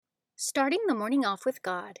Starting the morning off with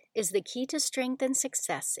God is the key to strength and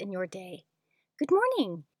success in your day. Good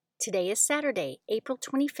morning! Today is Saturday, April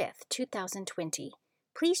 25th, 2020.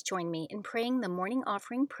 Please join me in praying the morning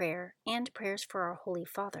offering prayer and prayers for our Holy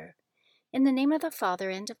Father. In the name of the Father,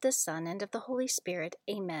 and of the Son, and of the Holy Spirit,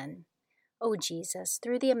 Amen. O Jesus,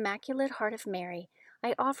 through the Immaculate Heart of Mary,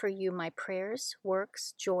 I offer you my prayers,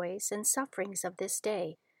 works, joys, and sufferings of this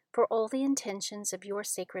day, for all the intentions of your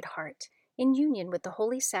Sacred Heart, in union with the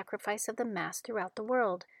holy sacrifice of the Mass throughout the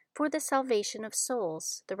world, for the salvation of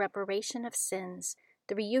souls, the reparation of sins,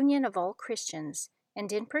 the reunion of all Christians,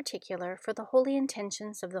 and in particular for the holy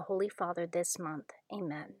intentions of the Holy Father this month.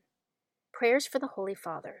 Amen. Prayers for the Holy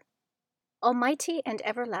Father. Almighty and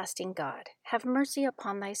everlasting God, have mercy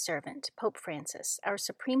upon thy servant, Pope Francis, our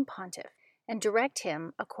Supreme Pontiff, and direct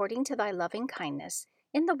him, according to thy loving kindness,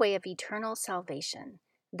 in the way of eternal salvation,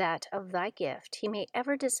 that of thy gift he may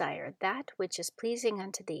ever desire that which is pleasing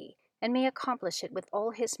unto thee, and may accomplish it with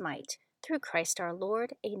all his might, through Christ our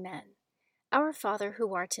Lord. Amen. Our Father,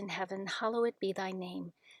 who art in heaven, hallowed be thy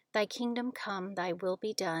name. Thy kingdom come, thy will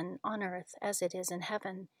be done, on earth as it is in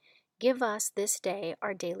heaven. Give us this day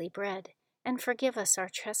our daily bread, and forgive us our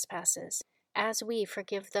trespasses, as we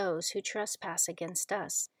forgive those who trespass against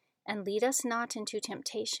us. And lead us not into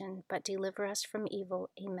temptation, but deliver us from evil.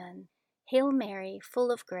 Amen. Hail Mary, full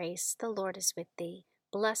of grace, the Lord is with thee.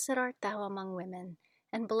 Blessed art thou among women,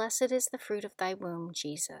 and blessed is the fruit of thy womb,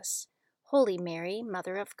 Jesus. Holy Mary,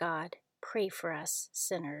 Mother of God, pray for us,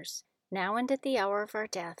 sinners, now and at the hour of our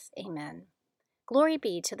death. Amen. Glory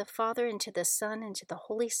be to the Father, and to the Son, and to the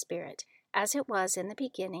Holy Spirit, as it was in the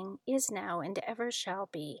beginning, is now, and ever shall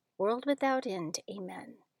be, world without end.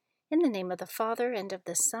 Amen. In the name of the Father, and of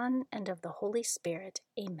the Son, and of the Holy Spirit.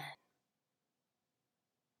 Amen.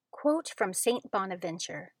 Quote from St.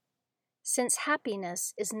 Bonaventure: Since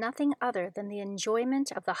happiness is nothing other than the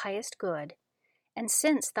enjoyment of the highest good, and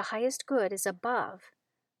since the highest good is above,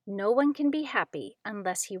 no one can be happy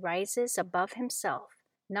unless he rises above himself,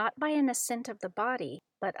 not by an ascent of the body,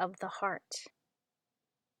 but of the heart.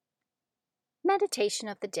 Meditation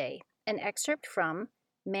of the Day, an excerpt from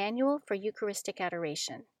Manual for Eucharistic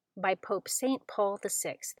Adoration by Pope St. Paul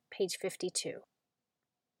VI, page 52.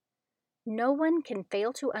 No one can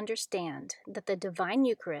fail to understand that the Divine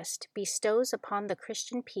Eucharist bestows upon the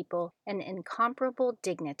Christian people an incomparable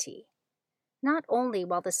dignity, not only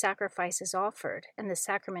while the sacrifice is offered and the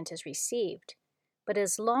sacrament is received, but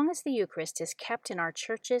as long as the Eucharist is kept in our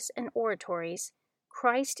churches and oratories.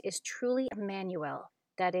 Christ is truly Emmanuel,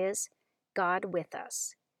 that is, God with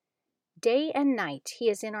us. Day and night he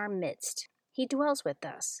is in our midst. He dwells with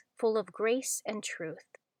us, full of grace and truth.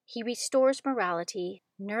 He restores morality,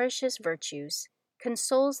 nourishes virtues,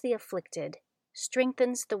 consoles the afflicted,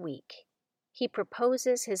 strengthens the weak. He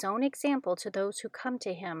proposes his own example to those who come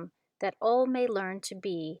to him, that all may learn to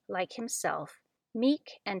be, like himself,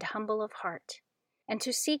 meek and humble of heart, and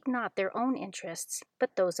to seek not their own interests,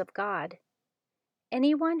 but those of God.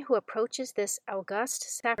 Anyone who approaches this august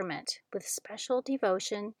sacrament with special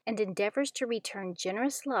devotion and endeavors to return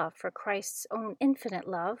generous love for Christ's own infinite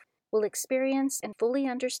love will experience and fully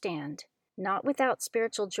understand, not without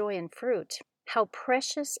spiritual joy and fruit, how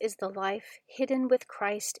precious is the life hidden with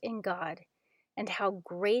Christ in God, and how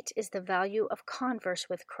great is the value of converse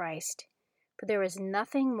with Christ. For there is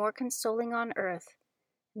nothing more consoling on earth,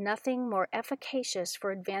 nothing more efficacious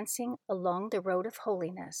for advancing along the road of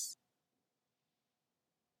holiness.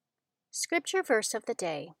 Scripture verse of the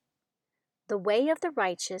day. The way of the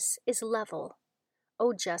righteous is level.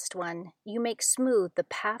 O just one, you make smooth the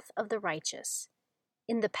path of the righteous.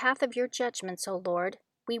 In the path of your judgments, O Lord,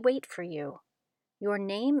 we wait for you. Your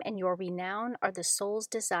name and your renown are the soul's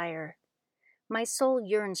desire. My soul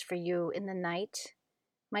yearns for you in the night.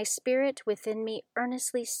 My spirit within me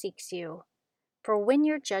earnestly seeks you. For when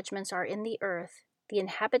your judgments are in the earth, the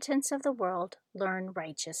inhabitants of the world learn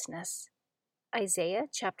righteousness. Isaiah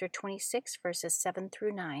chapter 26, verses 7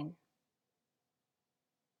 through 9.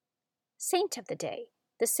 Saint of the Day.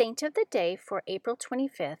 The saint of the day for April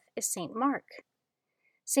 25th is St. Mark.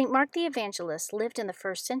 St. Mark the Evangelist lived in the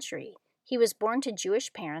 1st century. He was born to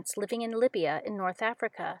Jewish parents living in Libya in North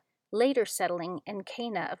Africa, later settling in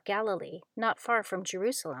Cana of Galilee, not far from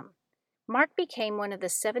Jerusalem. Mark became one of the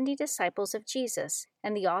 70 disciples of Jesus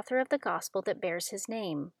and the author of the gospel that bears his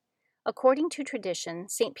name. According to tradition,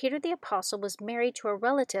 St. Peter the Apostle was married to a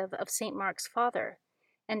relative of St. Mark's father,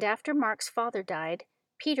 and after Mark's father died,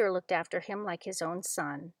 Peter looked after him like his own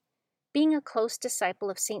son. Being a close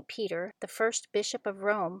disciple of St. Peter, the first bishop of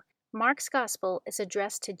Rome, Mark's gospel is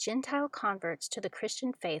addressed to Gentile converts to the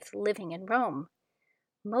Christian faith living in Rome.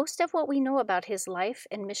 Most of what we know about his life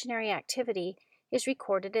and missionary activity is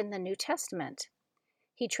recorded in the New Testament.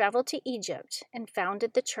 He traveled to Egypt and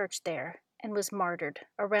founded the church there and was martyred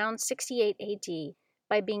around 68 AD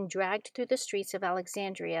by being dragged through the streets of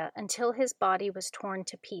Alexandria until his body was torn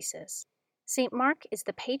to pieces. St. Mark is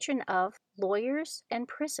the patron of lawyers and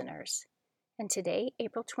prisoners, and today,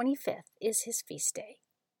 April 25th, is his feast day.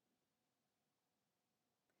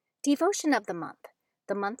 Devotion of the month.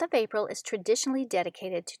 The month of April is traditionally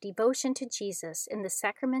dedicated to devotion to Jesus in the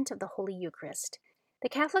sacrament of the Holy Eucharist. The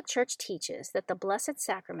Catholic Church teaches that the Blessed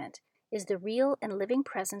Sacrament is the real and living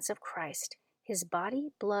presence of Christ, his body,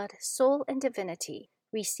 blood, soul, and divinity,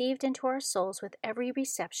 received into our souls with every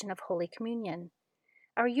reception of Holy Communion.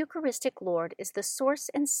 Our Eucharistic Lord is the source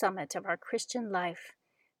and summit of our Christian life,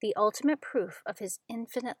 the ultimate proof of his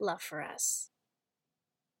infinite love for us.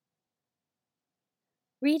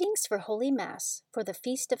 Readings for Holy Mass for the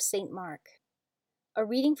Feast of St. Mark. A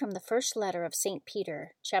reading from the first letter of St.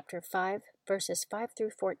 Peter, chapter 5, verses 5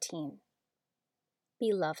 through 14.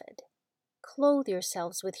 Beloved, clothe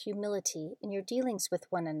yourselves with humility in your dealings with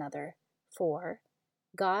one another, for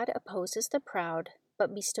God opposes the proud,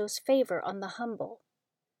 but bestows favor on the humble.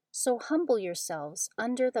 So humble yourselves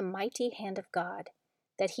under the mighty hand of God,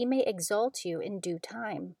 that he may exalt you in due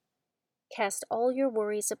time. Cast all your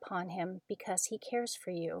worries upon him, because he cares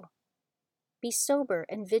for you. Be sober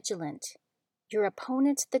and vigilant. Your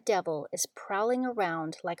opponent, the devil, is prowling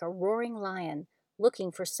around like a roaring lion,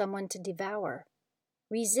 looking for someone to devour.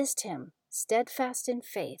 Resist him, steadfast in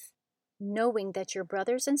faith, knowing that your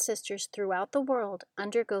brothers and sisters throughout the world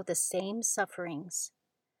undergo the same sufferings.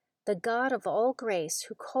 The God of all grace,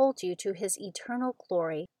 who called you to his eternal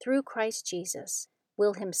glory through Christ Jesus,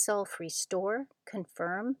 will himself restore,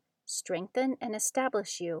 confirm, strengthen, and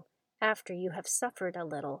establish you after you have suffered a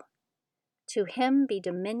little. To him be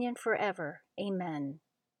dominion forever. Amen.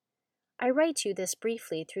 I write you this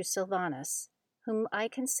briefly through Silvanus, whom I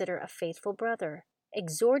consider a faithful brother,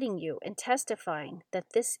 exhorting you and testifying that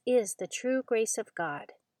this is the true grace of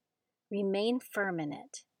God. Remain firm in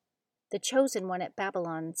it. The chosen one at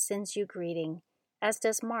Babylon sends you greeting, as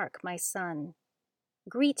does Mark, my son.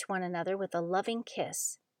 Greet one another with a loving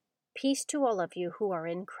kiss. Peace to all of you who are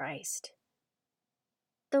in Christ.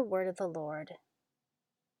 The Word of the Lord.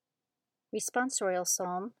 Responsorial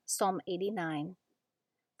Psalm, Psalm 89.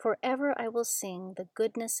 Forever I will sing the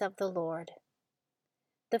goodness of the Lord.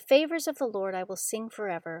 The favors of the Lord I will sing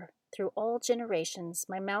forever. Through all generations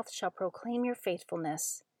my mouth shall proclaim your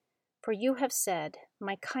faithfulness. For you have said,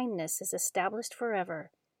 my kindness is established forever.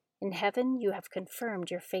 In heaven you have confirmed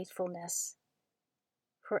your faithfulness.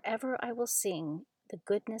 Forever I will sing the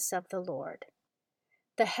goodness of the Lord.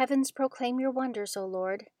 The heavens proclaim your wonders, O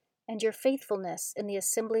Lord, and your faithfulness in the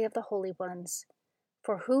assembly of the holy ones.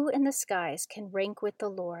 For who in the skies can rank with the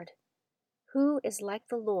Lord? Who is like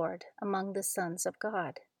the Lord among the sons of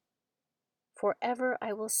God? Forever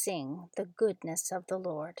I will sing the goodness of the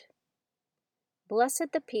Lord. Blessed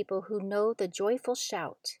the people who know the joyful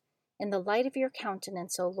shout. In the light of your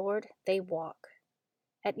countenance, O Lord, they walk.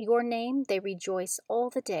 At your name they rejoice all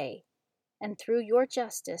the day, and through your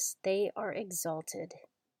justice they are exalted.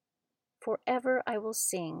 Forever I will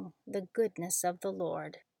sing the goodness of the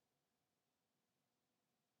Lord.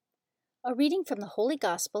 A reading from the Holy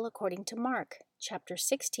Gospel according to Mark, chapter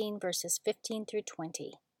 16, verses 15 through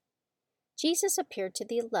 20. Jesus appeared to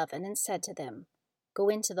the 11 and said to them, Go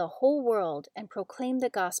into the whole world and proclaim the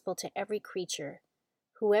gospel to every creature.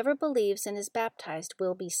 Whoever believes and is baptized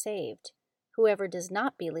will be saved. Whoever does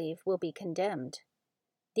not believe will be condemned.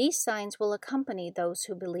 These signs will accompany those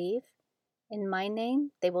who believe. In my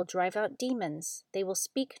name they will drive out demons. They will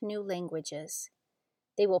speak new languages.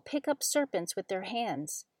 They will pick up serpents with their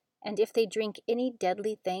hands, and if they drink any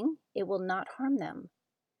deadly thing, it will not harm them.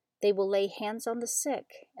 They will lay hands on the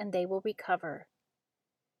sick, and they will recover.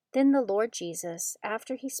 Then the Lord Jesus,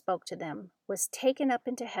 after he spoke to them, was taken up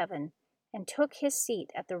into heaven and took his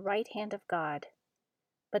seat at the right hand of God.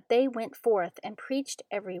 But they went forth and preached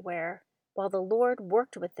everywhere, while the Lord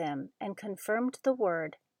worked with them and confirmed the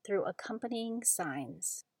word through accompanying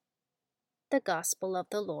signs. The Gospel of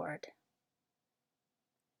the Lord.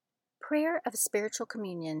 Prayer of Spiritual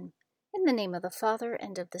Communion. In the name of the Father,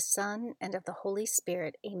 and of the Son, and of the Holy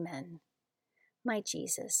Spirit. Amen. My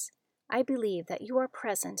Jesus, I believe that you are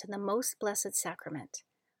present in the most blessed sacrament.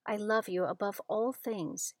 I love you above all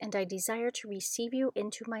things, and I desire to receive you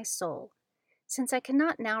into my soul. Since I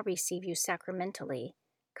cannot now receive you sacramentally,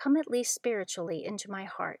 come at least spiritually into my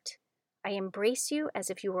heart. I embrace you as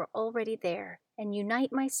if you were already there, and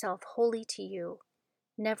unite myself wholly to you.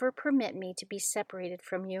 Never permit me to be separated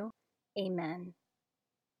from you. Amen.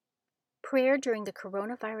 Prayer during the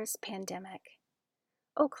coronavirus pandemic.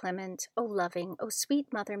 O clement, O loving, O sweet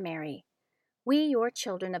Mother Mary, we, your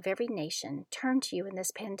children of every nation, turn to you in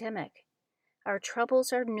this pandemic. Our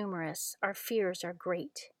troubles are numerous, our fears are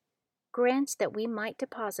great. Grant that we might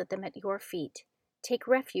deposit them at your feet, take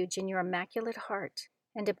refuge in your immaculate heart,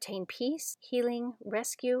 and obtain peace, healing,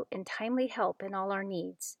 rescue, and timely help in all our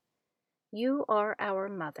needs. You are our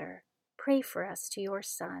Mother. Pray for us to your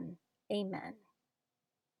Son. Amen.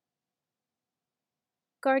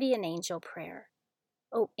 Guardian Angel Prayer.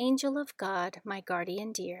 O angel of God, my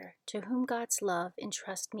guardian dear, to whom God's love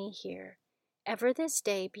entrust me here, ever this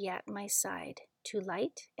day be at my side, to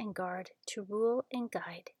light and guard, to rule and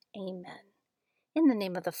guide. Amen. In the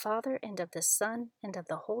name of the Father, and of the Son, and of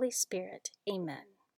the Holy Spirit. Amen.